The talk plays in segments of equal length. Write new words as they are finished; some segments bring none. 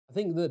I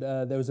think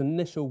that there was an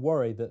initial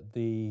worry that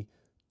the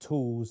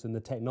tools and the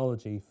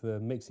technology for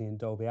mixing in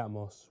Dolby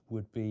Atmos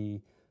would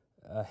be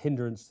a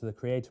hindrance to the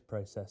creative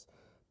process.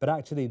 But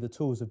actually the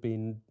tools have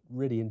been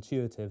really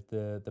intuitive.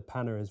 The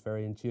panner is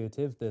very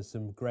intuitive. There's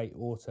some great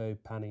auto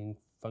panning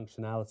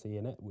functionality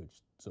in it,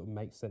 which sort of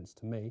makes sense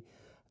to me.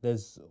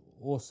 There's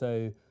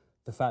also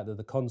the fact that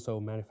the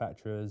console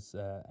manufacturers,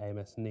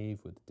 AMS Neve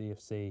with the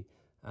DFC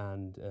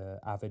and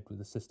Avid with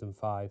the System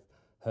 5,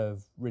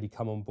 have really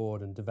come on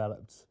board and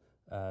developed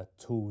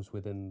tools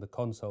within the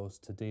consoles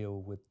to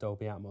deal with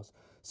Dolby Atmos.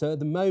 So at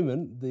the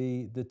moment,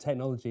 the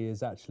technology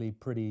is actually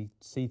pretty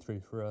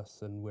see-through for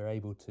us, and we're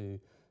able to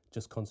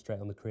just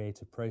concentrate on the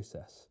creative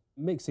process.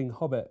 Mixing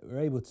Hobbit, we're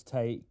able to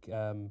take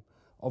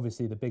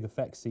obviously the big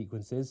effects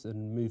sequences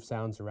and move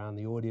sounds around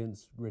the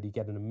audience, really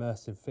get an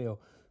immersive feel.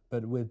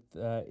 But with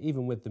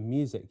even with the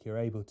music, you're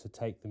able to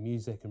take the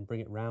music and bring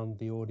it round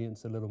the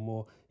audience a little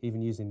more,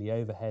 even using the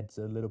overheads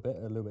a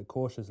little bit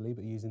cautiously,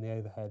 but using the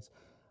overheads.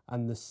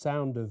 And the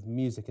sound of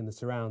music in the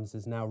surrounds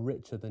is now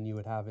richer than you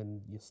would have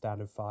in your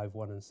standard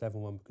 5.1 and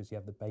 7.1 because you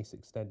have the bass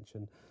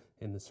extension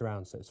in the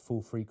surround, so it's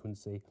full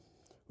frequency.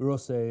 We're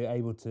also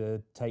able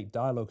to take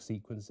dialogue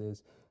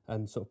sequences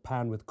and sort of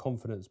pan with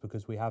confidence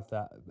because we have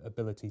that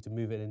ability to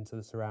move it into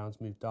the surrounds,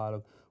 move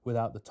dialogue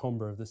without the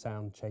timbre of the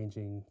sound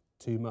changing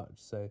too much.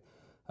 So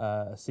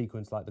a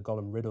sequence like the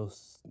Gollum Riddle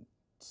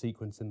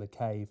sequence in the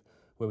cave,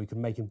 where we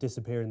can make him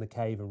disappear in the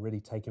cave and really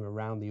take him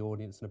around the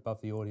audience and above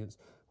the audience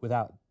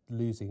without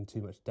losing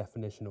too much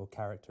definition or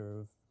character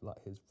of like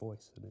his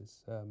voice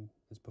and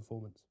his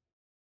performance.